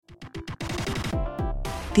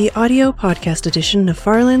The audio podcast edition of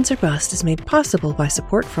Farlands or Bust is made possible by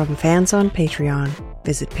support from fans on Patreon.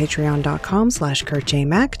 Visit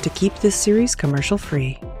patreon.com/KurtJMac to keep this series commercial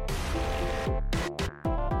free.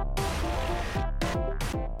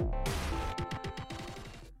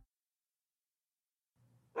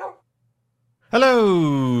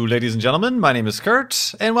 Hello, ladies and gentlemen. My name is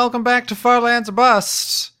Kurt, and welcome back to Farlands or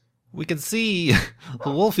Bust. We can see the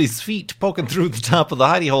Wolfie's feet poking through the top of the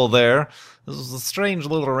hidey hole there. This was a strange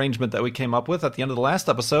little arrangement that we came up with at the end of the last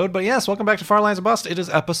episode. But yes, welcome back to Farlands or Bust. It is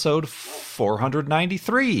episode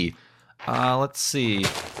 493. Let's see.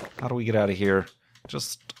 How do we get out of here?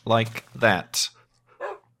 Just like that.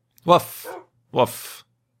 Woof. Woof.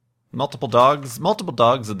 Multiple dogs in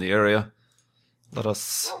the area. Let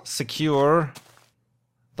us secure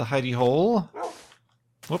the hidey hole.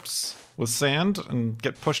 Whoops. With sand and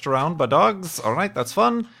get pushed around by dogs. Alright, that's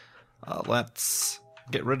fun. Let's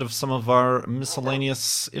get rid of some of our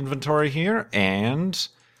miscellaneous inventory here and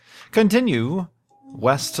continue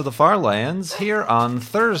west to the Farlands here on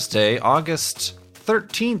Thursday, August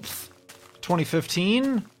 13th,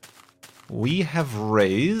 2015. We have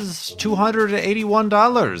raised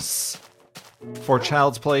 $281 for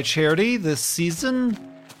Child's Play charity this season,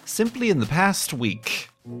 simply in the past week.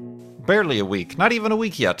 Barely a week, not even a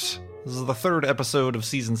week yet. This is the third episode of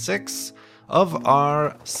Season 6 of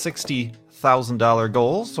our $60,000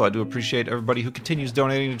 goal, so I do appreciate everybody who continues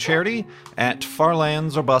donating to charity at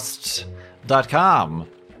farlandsorbust.com.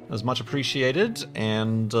 That's much appreciated,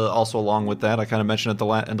 and also along with that, I kind of mentioned at the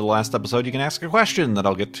end of the last episode, you can ask a question that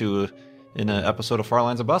I'll get to in an episode of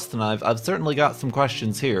Farlands or Bust, and I've certainly got some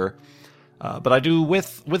questions here. But I do,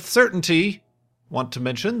 with certainty, want to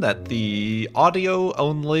mention that the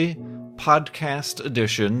audio-only podcast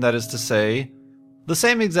edition, that is to say, the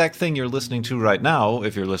same exact thing you're listening to right now,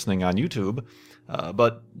 if you're listening on YouTube,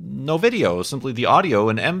 but no video, simply the audio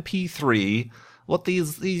in MP3, what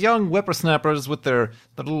these young whippersnappers with their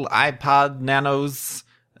little iPod Nanos,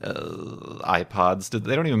 iPods,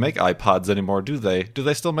 they don't even make iPods anymore, do they? Do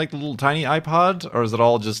they still make the little tiny iPod, or is it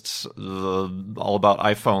all just all about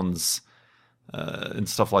iPhones? And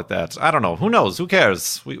stuff like that. I don't know. Who knows? Who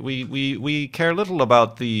cares? We care little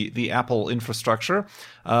about the Apple infrastructure,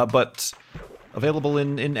 but available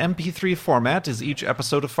in MP3 format is each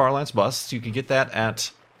episode of Farlands Bust. You can get that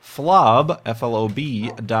at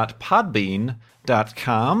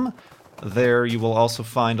flob.podbean.com. There you will also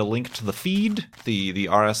find a link to the feed, the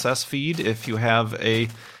RSS feed, if you have a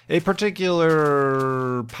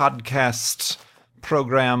particular podcast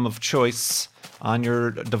program of choice on your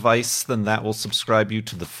device, then that will subscribe you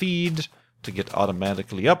to the feed to get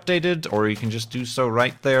automatically updated, or you can just do so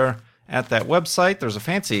right there at that website. There's a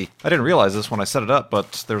fancy, I didn't realize this when I set it up,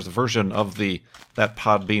 but there's a version of that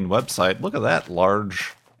Podbean website. Look at that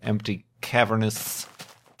large, empty, cavernous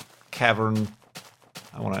cavern.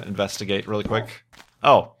 I want to investigate really quick.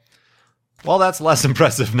 Oh, well, that's less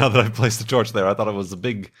impressive now that I've placed the torch there. I thought it was a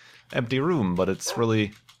big, empty room, but it's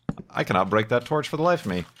really, I cannot break that torch for the life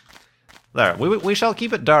of me. There, we shall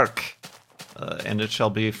keep it dark, and it shall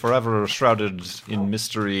be forever shrouded in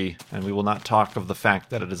mystery, and we will not talk of the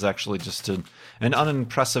fact that it is actually just an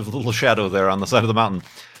unimpressive little shadow there on the side of the mountain.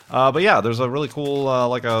 But yeah, there's a really cool,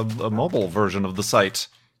 like a mobile version of the site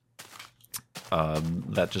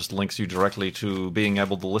that just links you directly to being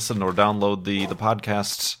able to listen or download the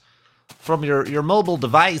podcasts from your mobile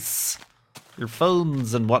device, your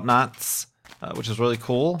phones and whatnots, which is really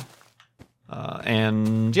cool.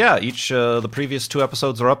 And yeah, each the previous two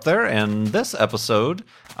episodes are up there, and this episode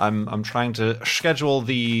I'm trying to schedule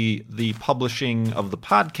the publishing of the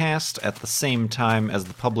podcast at the same time as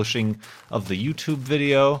the publishing of the YouTube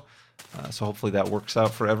video. So hopefully that works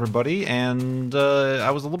out for everybody. And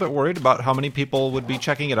I was a little bit worried about how many people would be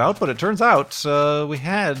checking it out, but it turns out we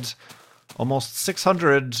had almost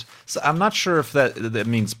 600. So I'm not sure if that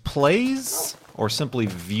means plays or simply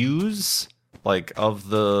views, like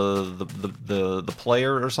of the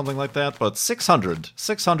player or something like that, but 600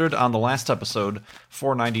 on the last episode,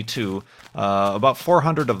 492, about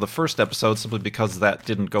 400 of the first episode, simply because that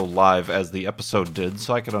didn't go live as the episode did,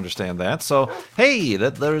 so I could understand that. So hey,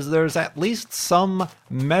 there's at least some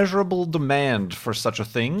measurable demand for such a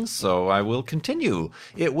thing, so I will continue.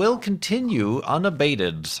 It will continue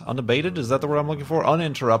unabated. Unabated, is that the word I'm looking for?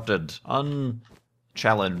 Uninterrupted,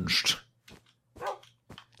 unchallenged,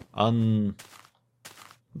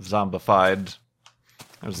 zombified.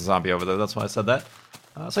 There's a zombie over there, that's why I said that.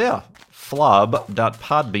 So yeah,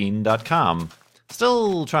 flob.podbean.com.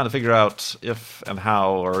 Still trying to figure out if and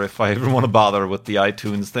how, or if I even want to bother with the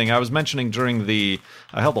iTunes thing. I was mentioning during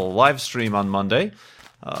I held a live stream on Monday,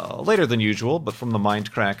 later than usual, but from the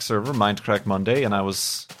Mindcrack server, Mindcrack Monday, and I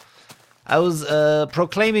was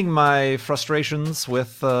proclaiming my frustrations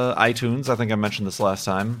with iTunes. I think I mentioned this last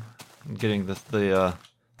time, getting the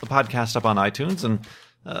podcast up on iTunes, and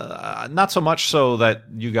not so much so that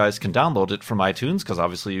you guys can download it from iTunes, because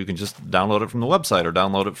obviously you can just download it from the website or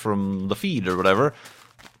download it from the feed or whatever.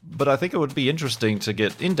 But I think it would be interesting to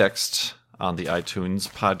get indexed on the iTunes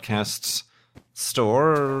podcasts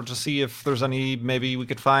store to see if there's any, maybe we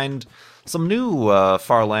could find some new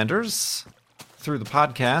Farlanders through the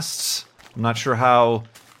podcasts. I'm not sure how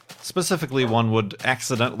specifically one would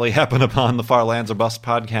accidentally happen upon the Farlands or Bust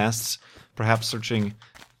podcasts, perhaps searching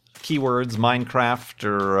keywords, Minecraft,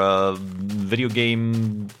 or video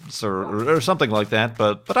games, or something like that.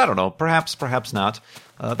 But I don't know. Perhaps not.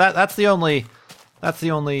 That's the only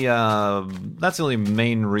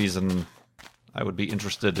main reason I would be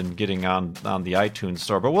interested in getting on the iTunes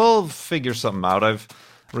store. But we'll figure something out. I've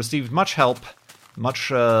received much help,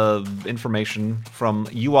 much information from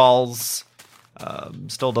you alls.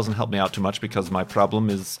 Still doesn't help me out too much because my problem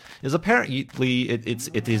is apparently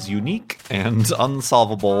it is unique and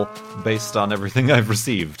unsolvable based on everything I've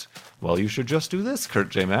received. Well, you should just do this, Kurt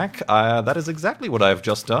J. Mac. That is exactly what I've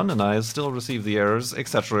just done, and I still receive the errors,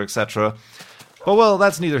 etc., etc. But well,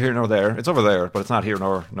 that's neither here nor there. It's over there, but it's not here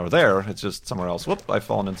nor there. It's just somewhere else. Whoop! I've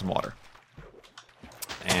fallen in some water.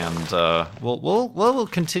 And we'll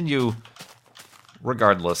continue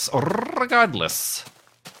regardless.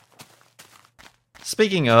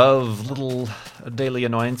 Speaking of little daily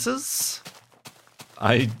annoyances,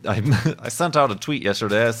 I sent out a tweet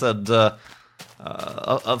yesterday. I said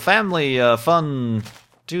a family fun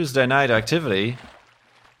Tuesday night activity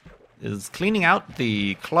is cleaning out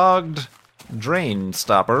the clogged drain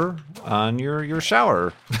stopper on your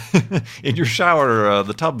shower. In your shower,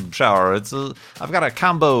 the tub shower. I've got a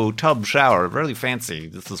combo tub shower, really fancy.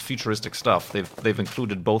 This is futuristic stuff. They've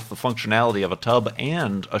included both the functionality of a tub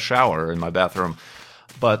and a shower in my bathroom.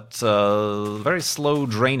 But very slow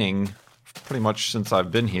draining, pretty much since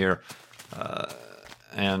I've been here.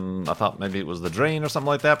 And I thought maybe it was the drain or something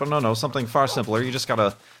like that, but no, something far simpler. You just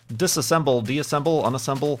gotta disassemble, deassemble,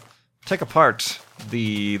 unassemble, take apart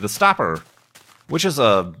the stopper, which is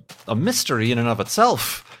a mystery in and of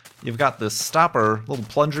itself. You've got this stopper, little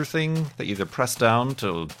plunger thing that you either press down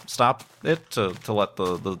to stop it, to let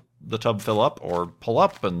the tub fill up, or pull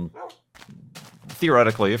up, and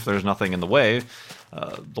theoretically, if there's nothing in the way,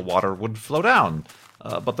 the water would flow down.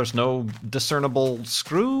 But there's no discernible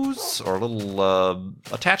screws or little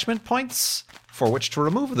attachment points for which to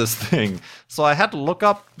remove this thing. So I had to look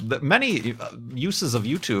up many uses of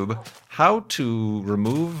YouTube, how to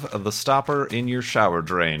remove the stopper in your shower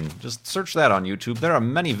drain. Just search that on YouTube. There are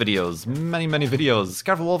many videos, many videos.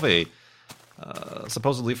 Careful, Wolfie.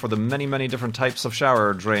 Supposedly for the many different types of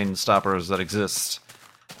shower drain stoppers that exist.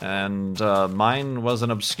 And mine was an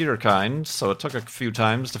obscure kind, so it took a few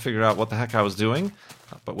times to figure out what the heck I was doing.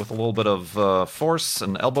 But with a little bit of force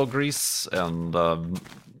and elbow grease and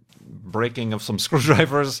breaking of some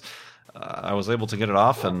screwdrivers, I was able to get it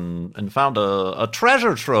off and found a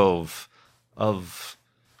treasure trove of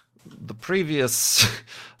the previous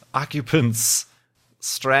occupants'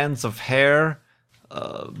 strands of hair,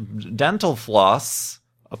 dental floss.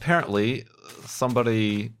 Apparently,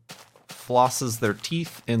 somebody flosses their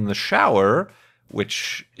teeth in the shower,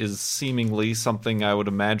 which is seemingly something I would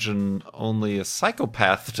imagine only a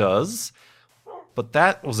psychopath does. But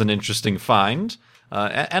that was an interesting find.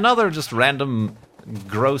 And other just random,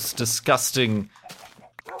 gross, disgusting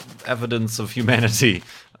evidence of humanity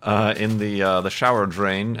in the shower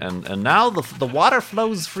drain. And now the water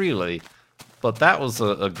flows freely. But that was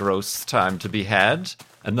a gross time to be had.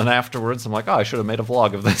 And then afterwards, I'm like, I should have made a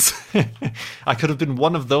vlog of this. I could have been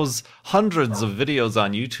one of those hundreds of videos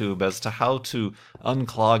on YouTube as to how to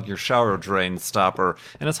unclog your shower drain stopper.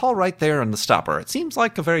 And it's all right there in the stopper. It seems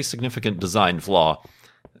like a very significant design flaw.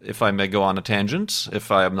 If I may go on a tangent,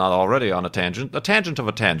 if I am not already on a tangent of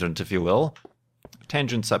a tangent, if you will.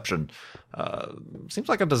 Tangentception. Seems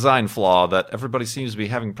like a design flaw that everybody seems to be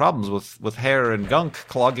having problems with hair and gunk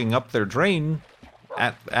clogging up their drain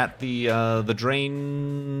at the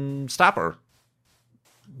drain stopper.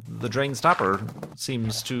 The drain stopper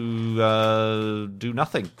seems to do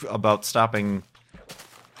nothing about stopping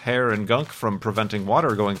hair and gunk from preventing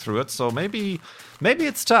water going through it. So maybe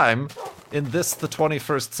it's time in the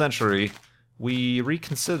 21st century we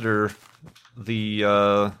reconsider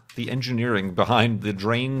the engineering behind the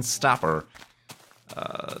drain stopper.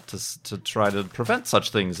 To try to prevent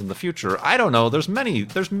such things in the future. I don't know. There's many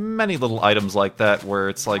little items like that where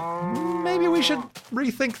it's like, maybe we should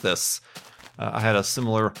rethink this. I had a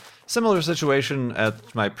similar situation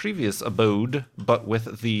at my previous abode, but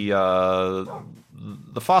with the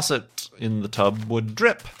faucet in the tub would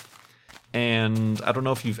drip. And I don't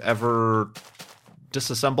know if you've ever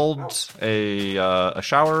disassembled a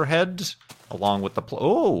shower head along with the...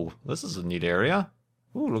 oh, this is a neat area.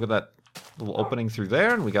 Ooh, look at that little opening through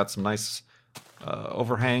there, and we got some nice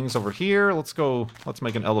overhangs over here. Let's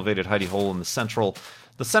make an elevated hidey hole in the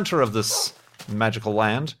center of this magical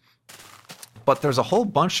land. But there's a whole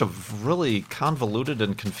bunch of really convoluted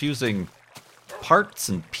and confusing parts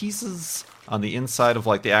and pieces on the inside of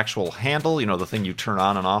like the actual handle, the thing you turn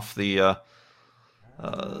on and off the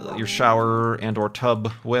your shower and or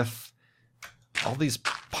tub with. All these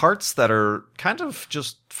parts that are kind of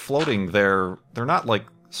just floating there. They're not like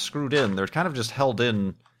screwed in. They're kind of just held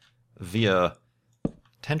in via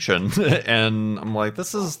tension. And I'm like,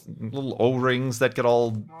 this is little O-rings that get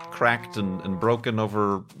all cracked and broken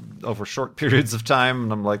over short periods of time.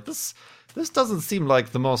 And I'm like, this doesn't seem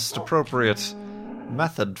like the most appropriate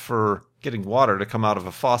method for getting water to come out of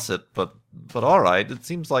a faucet, but all right, it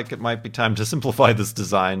seems like it might be time to simplify this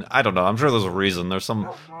design. I don't know. I'm sure there's a reason. There's some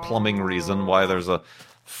plumbing reason why there's a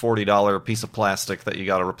 $40 piece of plastic that you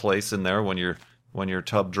got to replace in there when your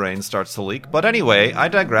tub drain starts to leak. But anyway, I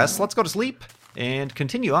digress. Let's go to sleep and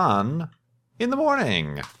continue on in the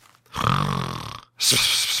morning.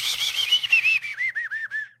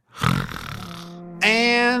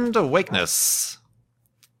 And awakeness.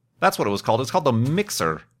 That's what it was called. It's called the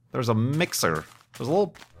mixer. There's a mixer. There's a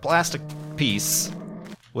little plastic piece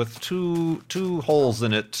with two holes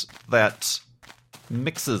in it that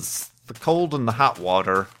mixes the cold and the hot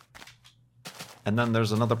water. And then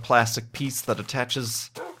there's another plastic piece that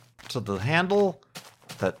attaches to the handle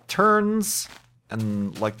that turns,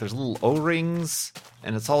 and like there's little O-rings,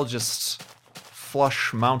 and it's all just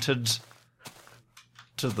flush mounted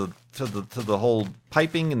to the whole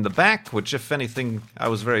piping in the back, which, if anything, I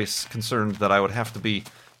was very concerned that I would have to be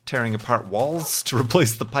tearing apart walls to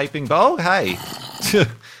replace the piping. But oh, hey!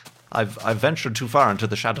 I've ventured too far into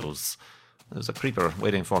the shadows. There's a creeper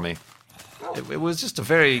waiting for me. It was just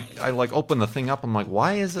I like opened the thing up. I'm like,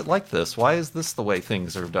 why is it like this? Why is this the way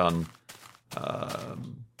things are done?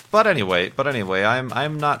 But anyway,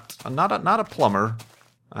 I'm not a plumber.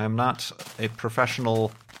 I'm not a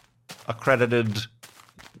professional, accredited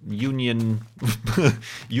union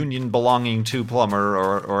belonging to plumber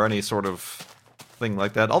or any sort of thing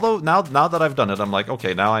like that. Although now that I've done it, I'm like,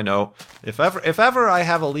 okay, now I know if ever I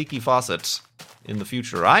have a leaky faucet in the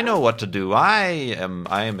future, I know what to do. I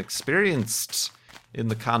am experienced in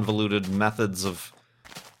the convoluted methods of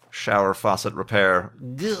shower faucet repair.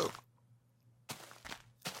 Ugh.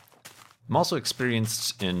 I'm also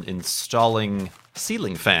experienced in installing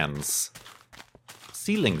ceiling fans.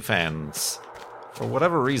 For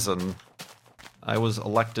whatever reason, I was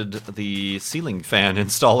elected the ceiling fan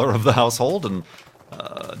installer of the household and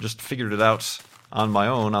just figured it out on my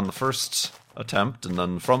own on the first attempt. And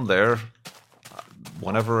then from there,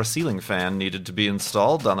 whenever a ceiling fan needed to be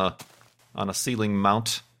installed on a ceiling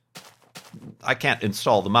mount, I can't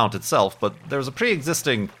install the mount itself, but there's a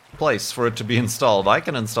pre-existing place for it to be installed. I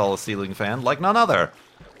can install a ceiling fan like none other.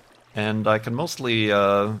 And I can mostly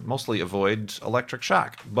avoid electric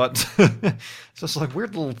shock. But it's just like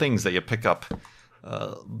weird little things that you pick up.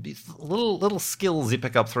 Little skills you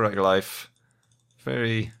pick up throughout your life.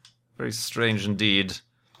 Very, very strange indeed.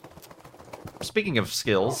 Speaking of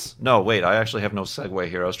skills... No, wait, I actually have no segue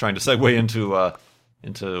here. I was trying to segue into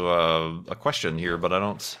a question here, but I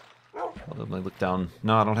don't... Let me look down.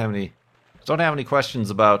 No, I don't have any questions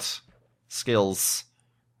about skills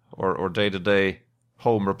or day-to-day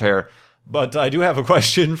home repair. But I do have a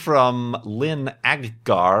question from Lynn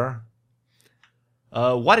Aggar.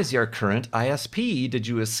 What is your current ISP? Did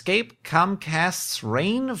you escape Comcast's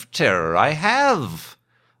reign of terror? I have.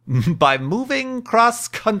 By moving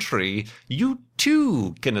cross-country, you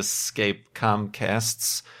too can escape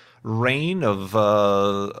Comcast's reign of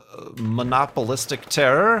monopolistic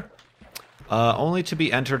terror. Only to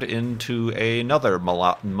be entered into another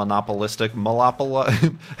monopolistic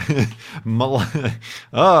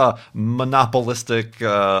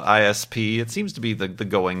ISP. It seems to be the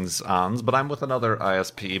goings-ons, but I'm with another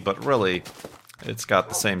ISP, but really, it's got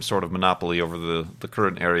the same sort of monopoly over the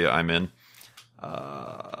current area I'm in.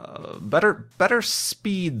 Better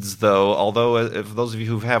speeds, though, although if those of you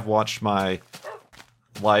who have watched my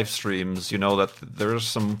live streams, you know that there's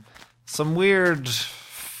some weird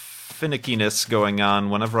finickiness going on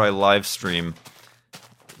whenever I live stream.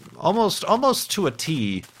 Almost to a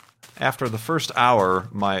T. After the first hour,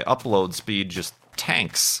 my upload speed just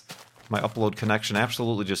tanks. My upload connection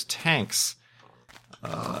absolutely just tanks.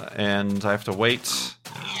 and I have to wait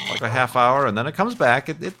like a half hour, and then it comes back.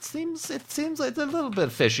 It seems like it's a little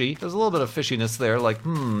bit fishy. There's a little bit of fishiness there. Like,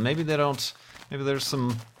 maybe they don't. Maybe there's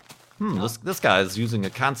some. This guy's using a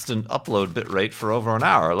constant upload bitrate for over an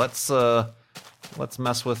hour. Let's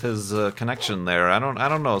mess with his connection there. I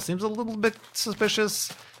don't know. Seems a little bit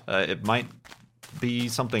suspicious. It might be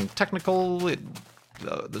something technical.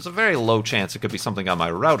 There's a very low chance it could be something on my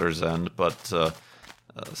router's end, but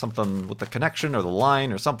something with the connection or the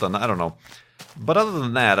line or something. I don't know. But other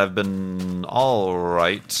than that, I've been all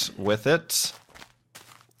right with it.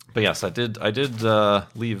 But yes, I did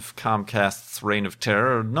leave Comcast's Reign of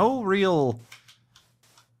Terror. No real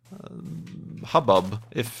hubbub.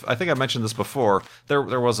 I think I mentioned this before, there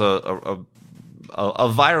was a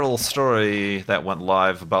viral story that went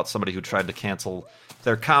live about somebody who tried to cancel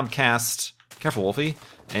their Comcast. Careful, Wolfie.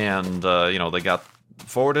 And they got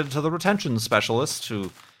forwarded to the retention specialist,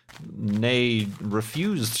 who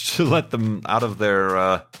refused to let them out of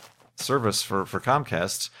their service for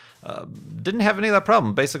Comcast. Didn't have any of that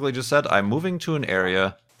problem. Basically just said, I'm moving to an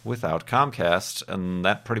area without Comcast, and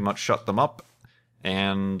that pretty much shut them up.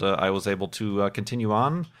 And I was able to continue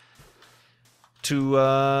on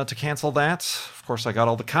to cancel that. Of course, I got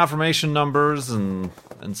all the confirmation numbers and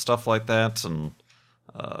stuff like that, and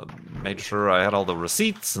made sure I had all the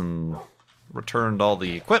receipts and returned all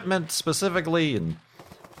the equipment specifically, and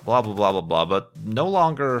blah blah blah blah blah. But no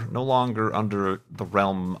longer under the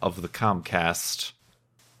realm of the Comcast.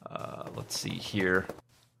 Let's see here.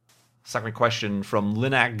 Second question from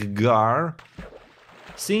Linaggar.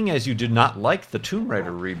 Seeing as you did not like the Tomb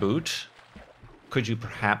Raider reboot, could you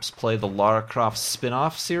perhaps play the Lara Croft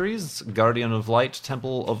spin-off series, Guardian of Light,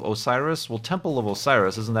 Temple of Osiris? Well, Temple of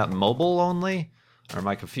Osiris, isn't that mobile only? Or am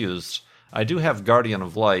I confused? I do have Guardian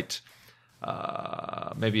of Light.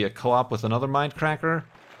 Maybe a co-op with another Mindcracker?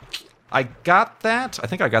 I got that. I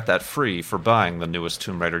think I got that free for buying the newest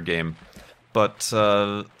Tomb Raider game. But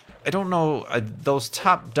I don't know. Those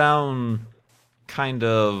top-down kind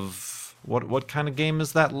of... What kind of game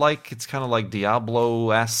is that like? It's kind of like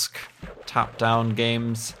Diablo-esque top-down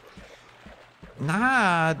games.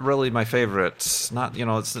 Not really my favorite. It's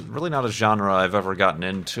really not a genre I've ever gotten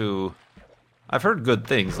into. I've heard good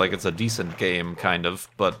things, like it's a decent game, kind of,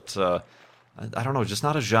 but I don't know, just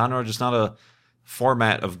not a genre, just not a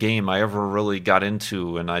format of game I ever really got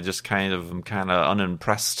into, and I just am kind of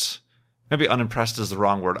unimpressed. Maybe unimpressed is the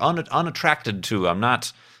wrong word. Unattracted to. I'm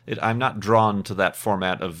not drawn to that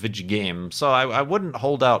format of vid game, so I wouldn't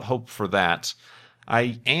hold out hope for that.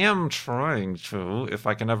 I am trying to, if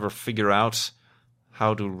I can ever figure out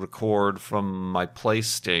how to record from my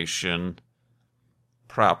PlayStation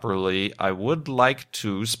properly, I would like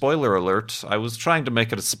to, spoiler alert, I was trying to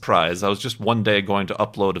make it a surprise. I was just one day going to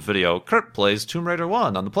upload a video. Kurt plays Tomb Raider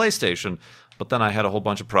 1 on the PlayStation, but then I had a whole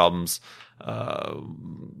bunch of problems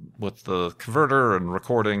with the converter and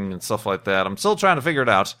recording and stuff like that. I'm still trying to figure it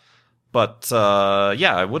out. But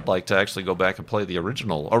yeah, I would like to actually go back and play the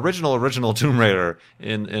original Tomb Raider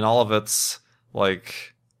in all of its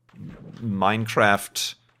like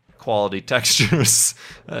Minecraft quality textures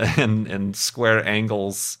and square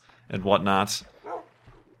angles and whatnot.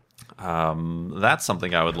 That's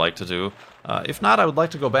something I would like to do. If not, I would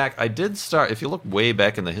like to go back. I did start, if you look way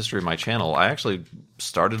back in the history of my channel, I actually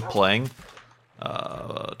started playing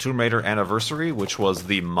Tomb Raider Anniversary, which was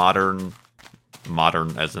the modern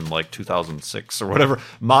as in like 2006 or whatever,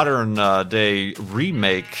 modern day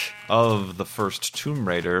remake of the first Tomb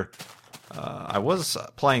Raider. I was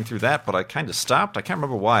playing through that, but I kind of stopped. I can't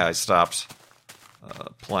remember why I stopped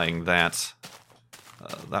playing that.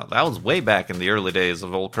 That was way back in the early days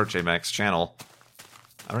of old Kurt J. Max channel.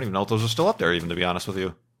 I don't even know if those are still up there, even, to be honest with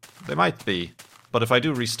you. They might be. But if I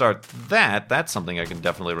do restart that, that's something I can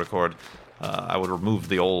definitely record. I would remove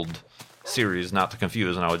the old series, not to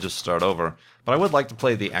confuse, and I would just start over. But I would like to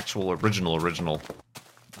play the actual original.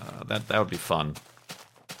 That would be fun.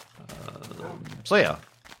 So yeah,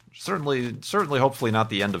 certainly, hopefully not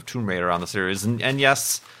the end of Tomb Raider on the series. And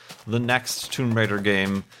yes, the next Tomb Raider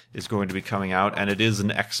game is going to be coming out, and it is an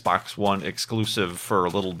Xbox One exclusive for a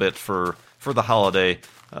little bit for the holiday.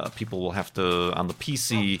 People will have to, on the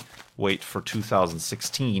PC, wait for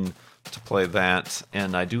 2016 to play that.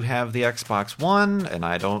 And I do have the Xbox One, and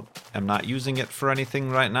I'm not using it for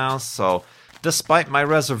anything right now, so despite my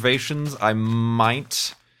reservations, I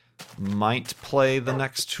might play the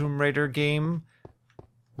next Tomb Raider game,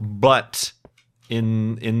 but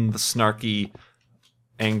in the snarky,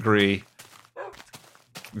 angry,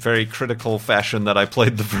 very critical fashion that I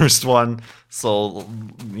played the first one. So,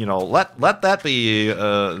 let that be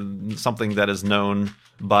something that is known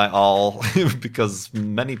by all, because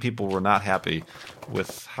many people were not happy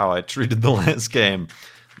with how I treated the last game.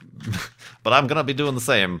 But I'm going to be doing the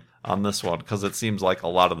same on this one, because it seems like a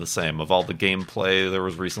lot of the same. Of all the gameplay, there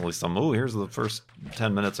was recently some, here's the first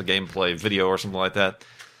 10 minutes of gameplay video or something like that.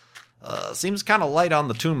 Seems kind of light on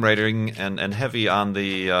the Tomb Raiding and heavy on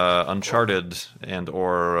the Uncharted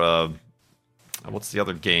or what's the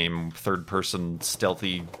other game? Third-person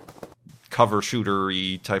stealthy cover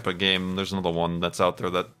shooter-y type of game. There's another one that's out there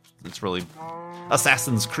that it's really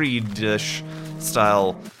Assassin's Creed-ish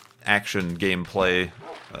style action gameplay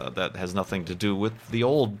that has nothing to do with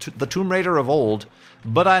the Tomb Raider of old.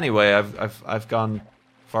 But anyway, I've gone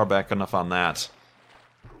far back enough on that.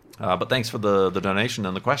 But thanks for the donation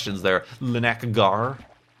and the questions there, Linak Gar.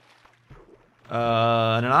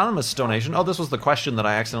 An anonymous donation. Oh, this was the question that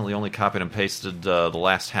I accidentally only copied and pasted the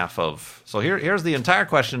last half of. So here's the entire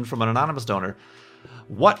question from an anonymous donor.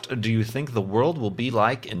 What do you think the world will be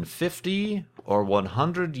like in 50 or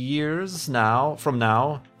 100 years from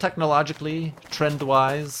now, technologically,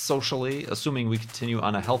 trend-wise, socially, assuming we continue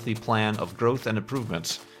on a healthy plan of growth and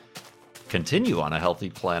improvement? Continue on a healthy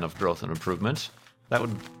plan of growth and improvement? That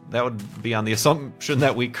would be on the assumption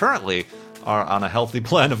that we currently are on a healthy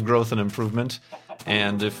plan of growth and improvement.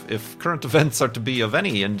 And if current events are to be of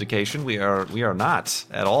any indication, we are not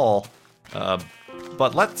at all.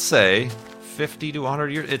 But let's say 50 to 100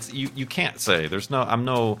 years. It's you can't say. There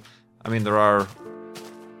are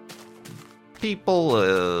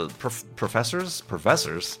people, Professor,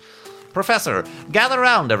 gather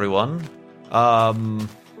around, everyone.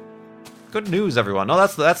 Good news, everyone. No,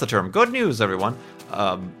 that's the term. Good news, everyone.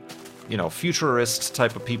 Futurist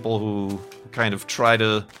type of people who kind of try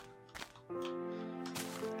to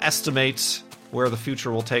estimate where the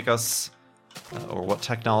future will take us, or what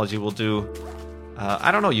technology will do.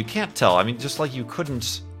 I don't know, you can't tell. I mean, just like you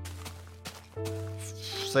couldn't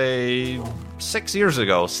say 6 years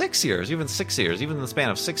ago, 6 years, even in the span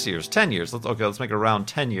of 6 years, 10 years. Let's make it around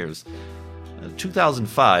 10 years.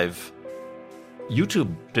 2005,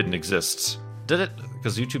 YouTube didn't exist, did it?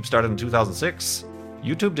 Because YouTube started in 2006.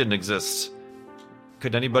 YouTube didn't exist.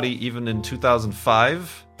 Could anybody even in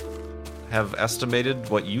 2005 have estimated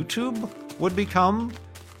what YouTube would become?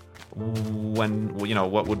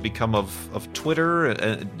 What would become of Twitter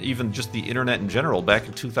and even just the internet in general? Back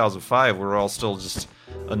in 2005, we were all still just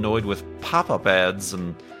annoyed with pop-up ads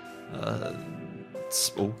and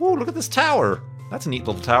look at this tower. That's a neat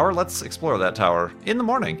little tower. Let's explore that tower in the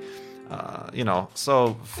morning.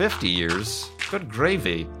 So 50 years, good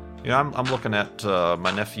gravy. I'm looking at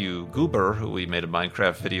my nephew Goober, who we made a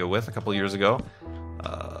Minecraft video with a couple years ago.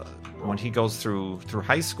 When he goes through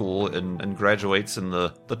high school and graduates in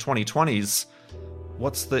the 2020s,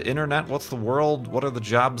 what's the internet? What's the world? What are the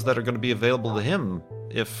jobs that are going to be available to him?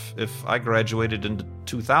 If I graduated in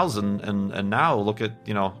 2000 and now look at,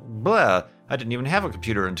 I didn't even have a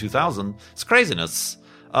computer in 2000. It's craziness.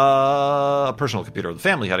 A personal computer. The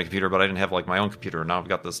family had a computer, but I didn't have my own computer. Now I've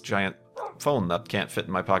got this giant phone that can't fit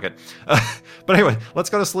in my pocket. But anyway, let's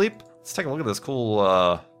go to sleep. Let's take a look at this cool,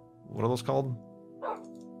 what are those called?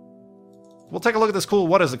 We'll take a look at this cool,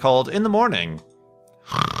 what is it called, in the morning.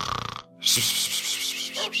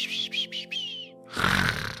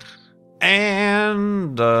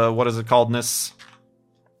 And, what is it calledness?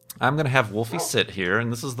 I'm going to have Wolfie sit here,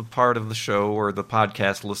 and this is the part of the show where the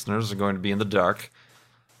podcast listeners are going to be in the dark.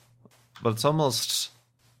 But it's almost...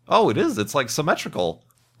 Oh, it is. It's symmetrical.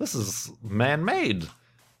 This is man-made.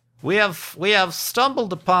 We have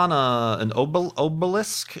stumbled upon an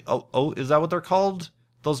obelisk. Oh, is that what they're called?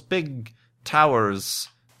 Those big towers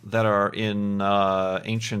that are in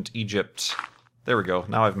ancient Egypt. There we go.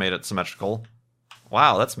 Now I've made it symmetrical.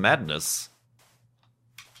 Wow, that's madness.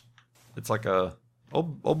 It's like a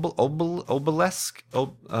obelisk.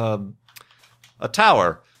 A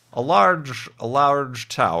tower. A large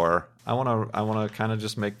tower. I wanna kind of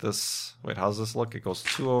just make this. Wait, how's this look? It goes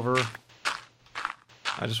 2 over.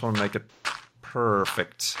 I just want to make it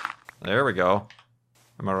perfect. There we go.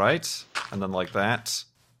 Am I right? And then like that.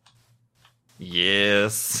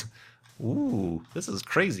 Yes. Ooh, this is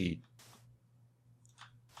crazy.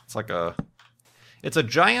 It's a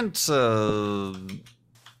giant solar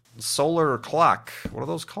clock. What are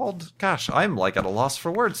those called? Gosh, I'm at a loss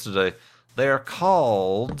for words today. They're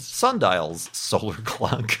called sundials. Solar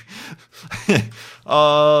clock.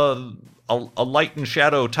 A light and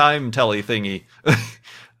shadow time telly thingy.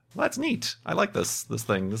 Well, that's neat. I like this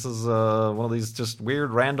thing. This is one of these just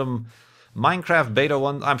weird random Minecraft beta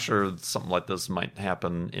ones. I'm sure something like this might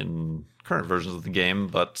happen in current versions of the game,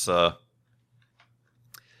 but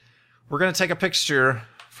we're going to take a picture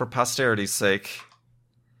for posterity's sake.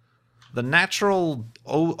 The natural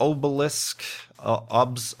obelisk,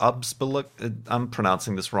 I'm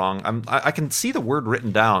pronouncing this wrong. I can see the word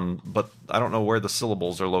written down, but I don't know where the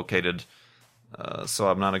syllables are located, so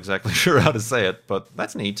I'm not exactly sure how to say it, but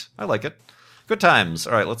that's neat. I like it. Good times.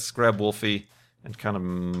 All right, let's grab Wolfie and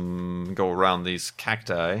kind of go around these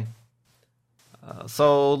cacti.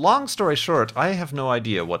 So, long story short, I have no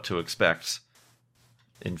idea what to expect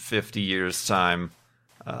in 50 years' time.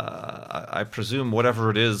 I presume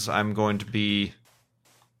whatever it is, I'm going to be,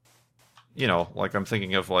 like I'm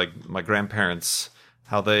thinking of like my grandparents,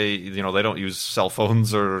 how they don't use cell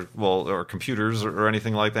phones or computers or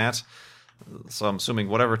anything like that. So I'm assuming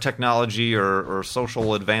whatever technology or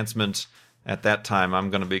social advancement at that time, I'm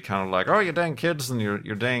going to be kind of like, oh, you dang kids and your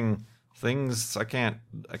dang things. I can't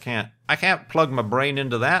plug my brain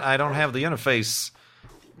into that. I don't have the interface.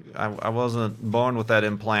 I wasn't born with that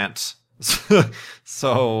implant.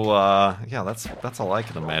 So yeah, that's all I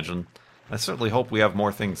can imagine. I certainly hope we have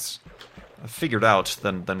more things figured out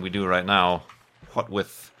than we do right now. What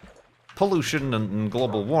with pollution and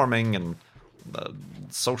global warming and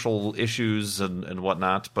social issues and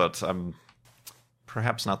whatnot, but I'm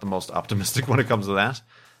perhaps not the most optimistic when it comes to that.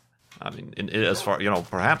 I mean, as far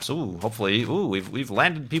perhaps, hopefully, we've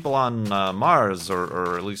landed people on Mars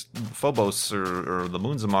or at least Phobos or the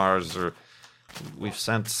moons of Mars, or we've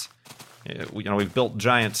sent. We've built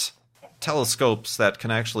giant telescopes that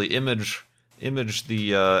can actually image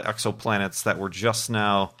the exoplanets that we're just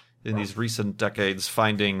now in these recent decades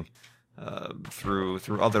finding through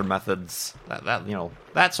other methods.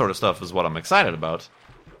 That sort of stuff is what I'm excited about.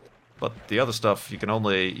 But the other stuff you can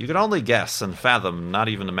only guess and fathom, not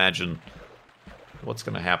even imagine what's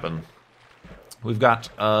going to happen. We've got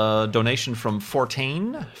a donation from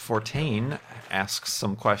Fortain. Fortain asks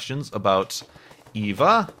some questions about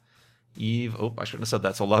Eva. Eve, I shouldn't have said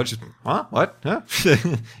that so loud. Huh? What? Huh?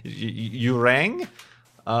 You rang?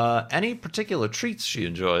 Any particular treats she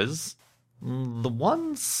enjoys? The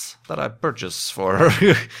ones that I purchase for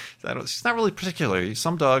her. She's not really particular.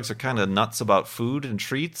 Some dogs are kind of nuts about food and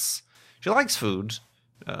treats. She likes food.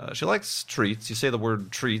 She likes treats. You say the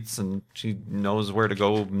word treats, and she knows where to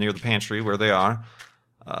go near the pantry where they are.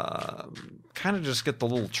 Kind of just get the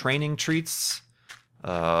little training treats.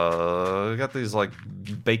 Got these like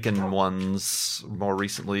bacon ones more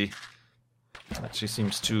recently that she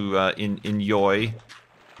seems to enjoy.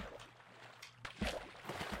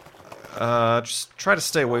 Just try to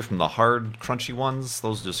stay away from the hard, crunchy ones.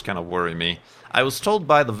 Those just kind of worry me. I was told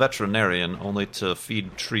by the veterinarian only to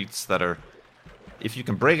feed treats that are, if you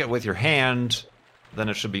can break it with your hand, then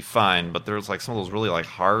it should be fine. But there's like some of those really like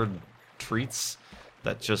hard treats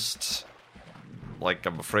that just, like,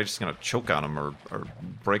 I'm afraid she's going to choke on them or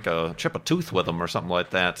chip a tooth with them or something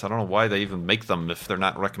like that. I don't know why they even make them if they're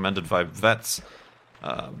not recommended by vets.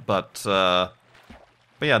 But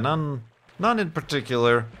yeah, none in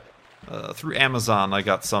particular. Through Amazon, I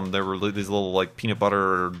got some. There were these little like peanut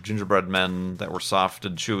butter or gingerbread men that were soft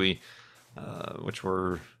and chewy,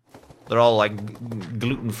 they're all like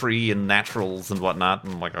gluten-free and naturals and whatnot.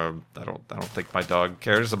 And like, I don't think my dog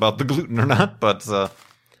cares about the gluten or not, but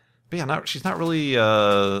yeah, she's not really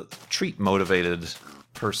treat motivated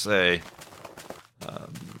per se.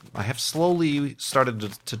 I have slowly started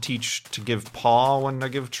to teach to give paw when I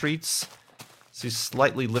give treats. She's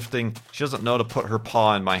slightly lifting. She doesn't know to put her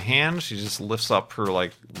paw in my hand. She just lifts up her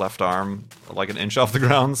like left arm like an inch off the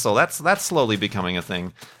ground. So that's slowly becoming a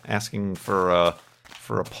thing. Asking for a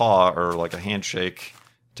paw or like a handshake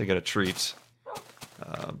to get a treat.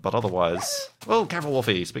 But otherwise, oh, careful,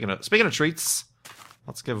 Wolfie. Speaking of treats,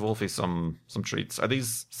 let's give Wolfie some treats. Are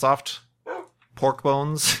these soft pork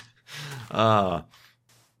bones? Let's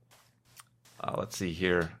see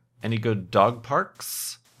here. Any good dog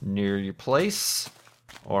parks near your place,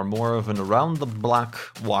 or more of an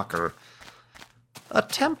around-the-block walker?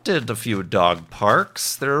 Attempted a few dog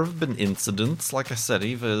parks. There have been incidents. Like I said,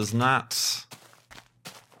 Eva is not...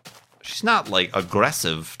 She's not, like,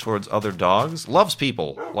 aggressive towards other dogs. Loves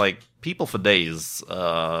people. Like, people for days.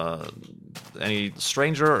 Any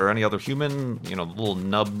stranger or any other human, the little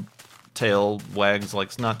nub tail wags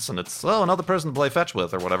like nuts, and it's, another person to play fetch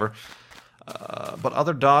with or whatever. But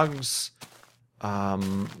other dogs...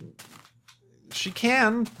 she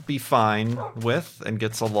can be fine with and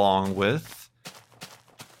gets along with,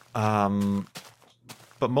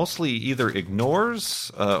 but mostly either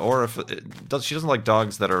ignores or if she doesn't like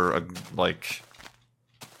dogs that are like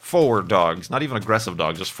forward dogs, not even aggressive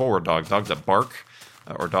dogs, just forward dogs that bark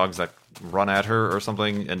or dogs that run at her or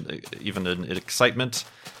something, and even in excitement.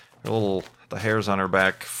 the hairs on her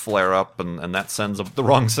back flare up, and that sends the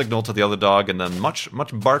wrong signal to the other dog, and then much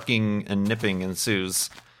barking and nipping ensues.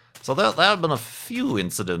 So there have been a few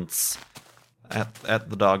incidents at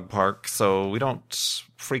the dog park, so we don't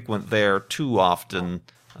frequent there too often.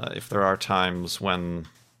 If there are times when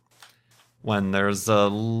there's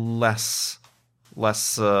less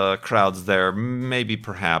crowds there, maybe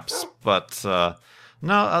perhaps, but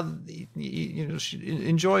no, she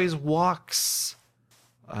enjoys walks.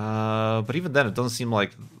 But even then, it doesn't seem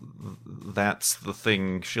like that's the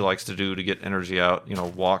thing she likes to do to get energy out.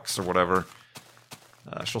 Walks or whatever.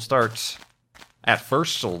 At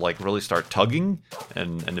first, she'll really start tugging,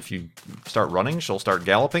 and if you start running, she'll start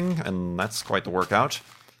galloping, and that's quite the workout.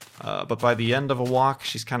 But by the end of a walk,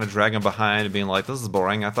 she's kind of dragging behind and being like, "This is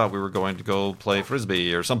boring. I thought we were going to go play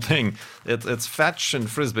frisbee or something." It's fetch and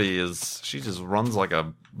frisbee she just runs like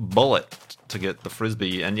a bullet to get the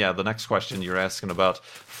frisbee. And yeah, the next question you're asking about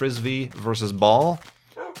frisbee versus ball.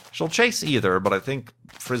 She'll chase either, but I think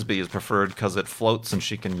frisbee is preferred because it floats and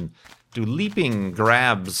she can do leaping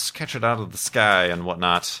grabs, catch it out of the sky and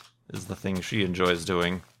whatnot is the thing she enjoys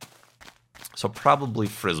doing. So probably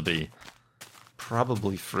frisbee. It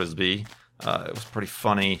was pretty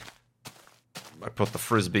funny. I put the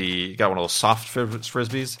frisbee, got one of those soft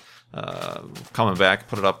frisbees, coming back,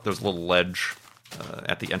 put it up, there's a little ledge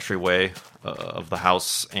at the entryway of the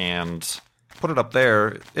house, and put it up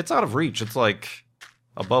there. It's out of reach. It's like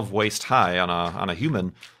above waist high on a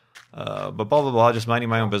human. But blah, blah, blah, just minding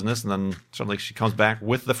my own business, and then suddenly she comes back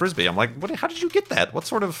with the frisbee. I'm like, how did you get that? What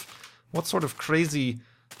sort of crazy,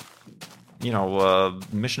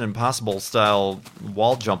 Mission Impossible style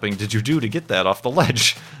wall jumping did you do to get that off the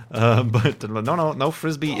ledge? But no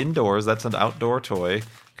frisbee indoors. That's an outdoor toy,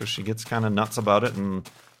 because she gets kind of nuts about it, and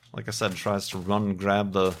like I said, tries to run and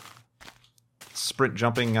grab the sprint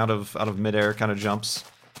jumping out of midair kind of jumps.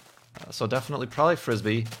 So definitely probably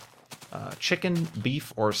frisbee. Chicken,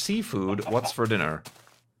 beef, or seafood, what's for dinner?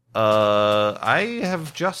 I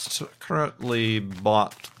have just currently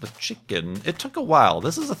bought the chicken. It took a while.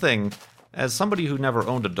 This is the thing. As somebody who never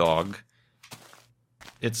owned a dog,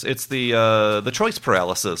 it's the choice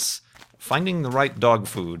paralysis. Finding the right dog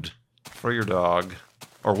food for your dog,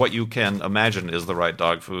 or what you can imagine is the right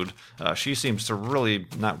dog food. She seems to really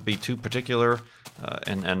not be too particular,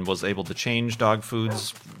 and was able to change dog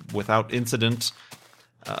foods without incident.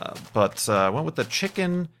 But I went with the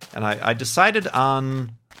chicken, and I decided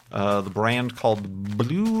on the brand called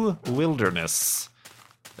Blue Wilderness.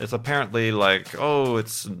 It's apparently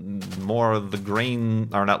it's more of the grain,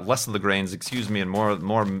 or not less of the grains, and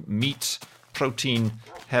more meat, protein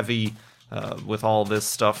heavy, with all this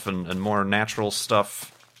stuff and more natural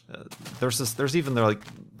stuff. There's even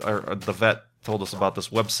the vet told us about this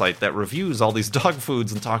website that reviews all these dog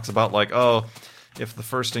foods and talks about if the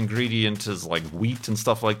first ingredient is wheat and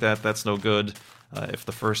stuff like that, that's no good. If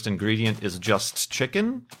the first ingredient is just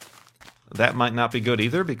chicken, that might not be good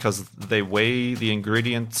either, because they weigh the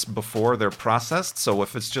ingredients before they're processed. So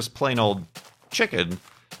if it's just plain old chicken,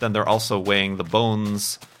 then they're also weighing the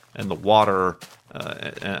bones and the water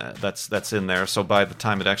that's in there. So by the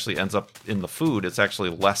time it actually ends up in the food, it's actually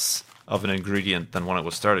less of an ingredient than when it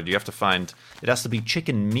was started. It has to be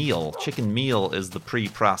chicken meal. Chicken meal is the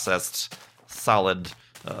pre-processed solid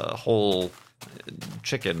whole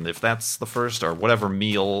chicken. If that's the first or whatever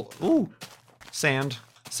meal. Ooh, sand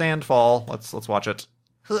fall. Let's watch it.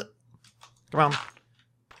 Come on.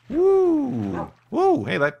 Woo.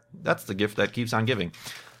 Hey, that's the gift that keeps on giving.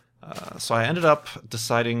 So I ended up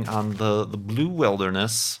deciding on the Blue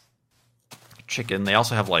Wilderness chicken. They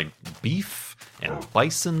also have beef and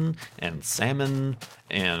bison and salmon,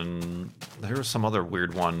 and there was some other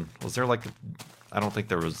weird one. Was there I don't think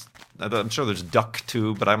there was. I'm sure there's duck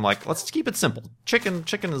too, but I'm like, let's keep it simple. Chicken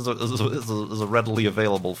is a readily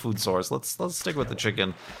available food source. Let's stick with the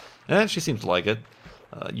chicken. And she seems to like it.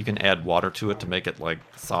 You can add water to it to make it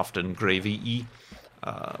soft and gravy-y.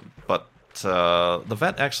 But the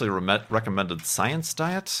vet actually recommended Science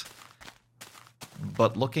Diet.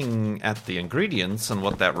 But looking at the ingredients and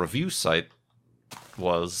what that review site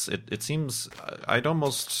was, it seems I'd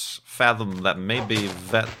almost fathom that maybe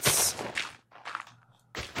vets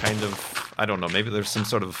kind of, I don't know, maybe there's some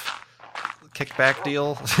sort of kickback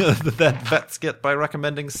deal that vets get by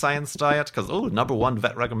recommending Science Diet, because number one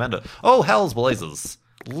vet recommended. Oh, hell's blazes.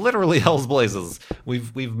 Literally hell's blazes.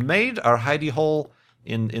 We've made our hidey hole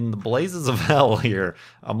in the blazes of hell here.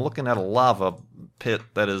 I'm looking at a lava pit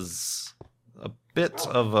that is a bit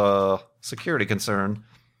of a security concern.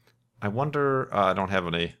 I wonder, I don't have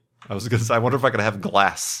any. I was gonna say, I wonder if I could have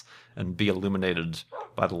glass and be illuminated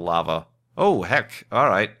by the lava. Oh, heck. All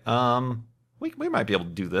right. we might be able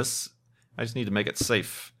to do this. I just need to make it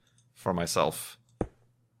safe for myself.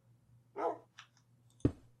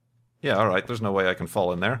 Yeah, alright, there's no way I can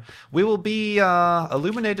fall in there. We will be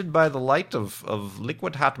illuminated by the light of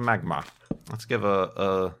liquid hot magma. Let's give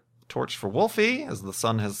a torch for Wolfie as the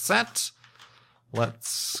sun has set.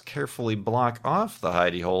 Let's carefully block off the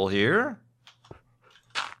hidey hole here.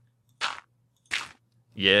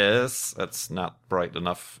 Yes, that's not bright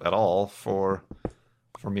enough at all for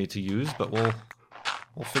me to use, but we'll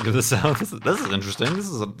figure this out. This is interesting. This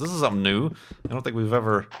is something new. I don't think we've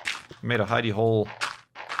ever made a hidey hole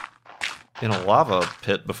in a lava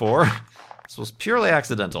pit before. This was purely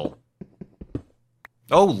accidental.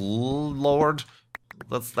 Oh Lord,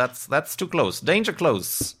 that's too close. Danger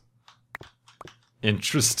close.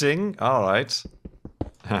 Interesting. All right.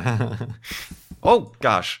 Oh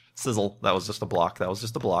gosh, sizzle. That was just a block. That was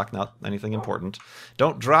just a block, not anything important.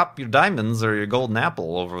 Don't drop your diamonds or your golden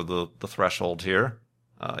apple over the threshold here.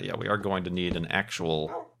 Yeah, we are going to need an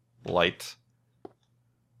actual light.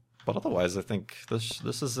 But otherwise, I think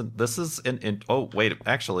this is oh wait,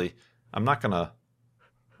 actually, I'm not gonna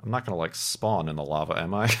like spawn in the lava,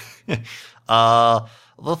 am I?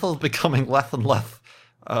 This is becoming less and less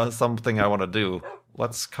something I want to do.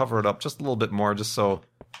 Let's cover it up just a little bit more, just so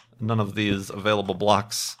none of these available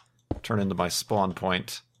blocks turn into my spawn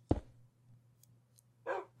point.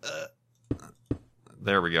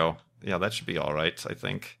 There we go. Yeah, that should be all right, I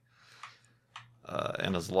think.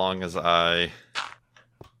 And as long as I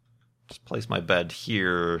just place my bed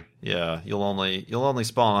here, yeah, you'll only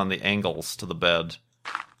spawn on the angles to the bed.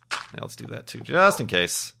 Yeah, let's do that too, just in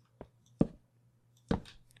case.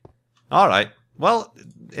 All right. Well,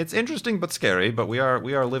 it's interesting but scary, but we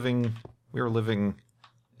are living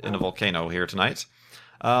in a volcano here tonight.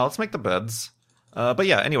 Let's make the beds. But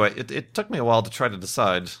yeah, anyway, it took me a while to try to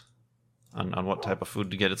decide on what type of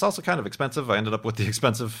food to get. It's also kind of expensive. I ended up with the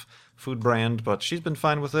expensive food brand, but she's been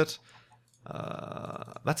fine with it.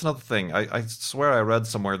 That's another thing. I swear I read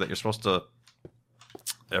somewhere that you're supposed to,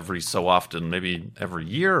 every so often, maybe every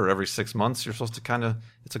year or every 6 months, you're supposed to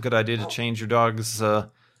it's a good idea to change your dog's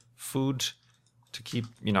food to keep,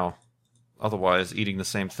 otherwise eating the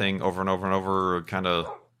same thing over and over and over kind of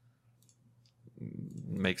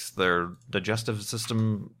makes their digestive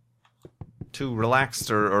system too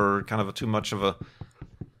relaxed or kind of too much of a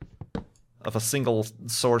single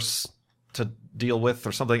source to deal with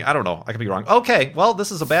or something. I don't know. I could be wrong. Okay, well,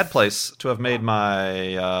 this is a bad place to have made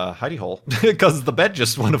my hidey hole because the bed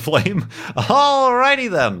just went aflame.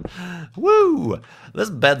 Alrighty then. Woo! This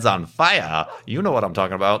bed's on fire. You know what I'm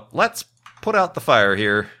talking about. Let's put out the fire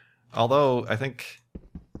here. Although, I think...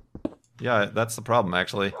 yeah, that's the problem,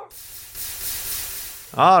 actually.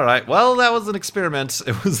 Alright, well, that was an experiment.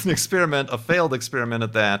 It was an experiment, a failed experiment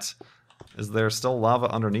at that. Is there still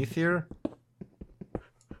lava underneath here?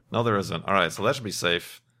 No, there isn't. Alright, so that should be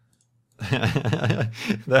safe.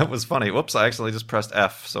 That was funny. Whoops, I actually just pressed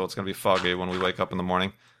F, so it's going to be foggy when we wake up in the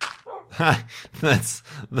morning. That's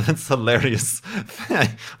hilarious.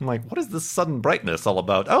 I'm like, what is this sudden brightness all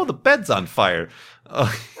about? Oh, the bed's on fire.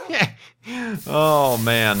 Oh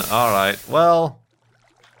man. All right. Well,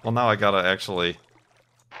 now I gotta actually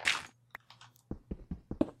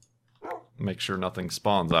make sure nothing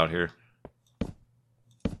spawns out here.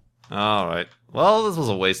 All right. Well, this was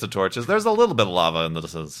a waste of torches. There's a little bit of lava in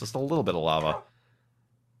this. It's just a little bit of lava.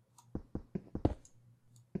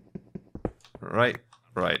 Right.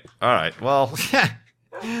 All right. Well,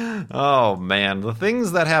 oh man, the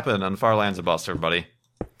things that happen on Far Lands of Bust, everybody.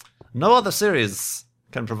 No other series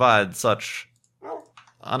can provide such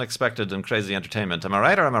unexpected and crazy entertainment. Am I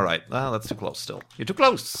right or am I right? That's too close still. You're too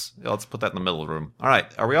close. Yeah, let's put that in the middle of the room. All right.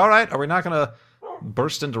 Are we all right? Are we not going to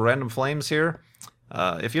burst into random flames here?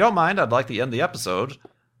 If you don't mind, I'd like to end the episode.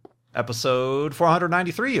 Episode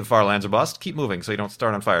 493 of Far Lands of Bust. Keep moving so you don't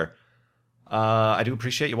start on fire. I do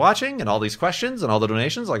appreciate you watching and all these questions and all the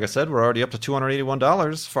donations. Like I said, we're already up to $281.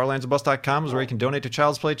 FarlandsofBust.com is where you can donate to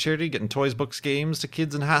Child's Play Charity, getting toys, books, games to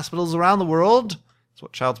kids in hospitals around the world. That's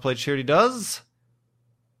what Child's Play Charity does.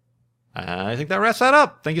 I think that wraps that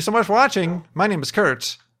up. Thank you so much for watching. My name is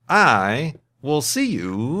Kurt. I will see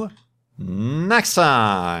you next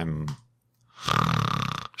time.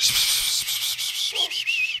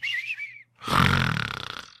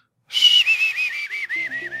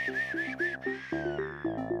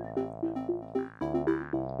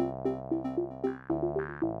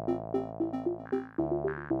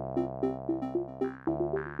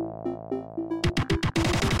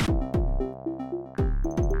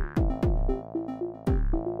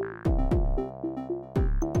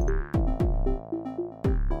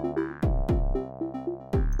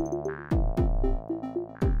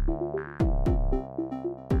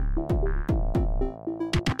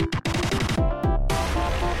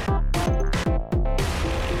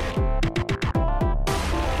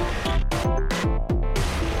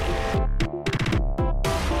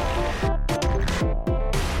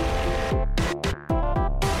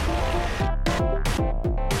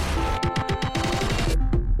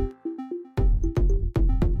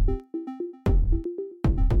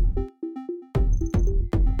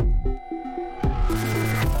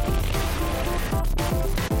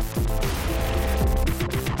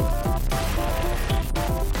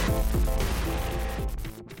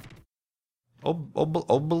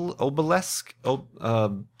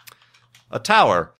 a tower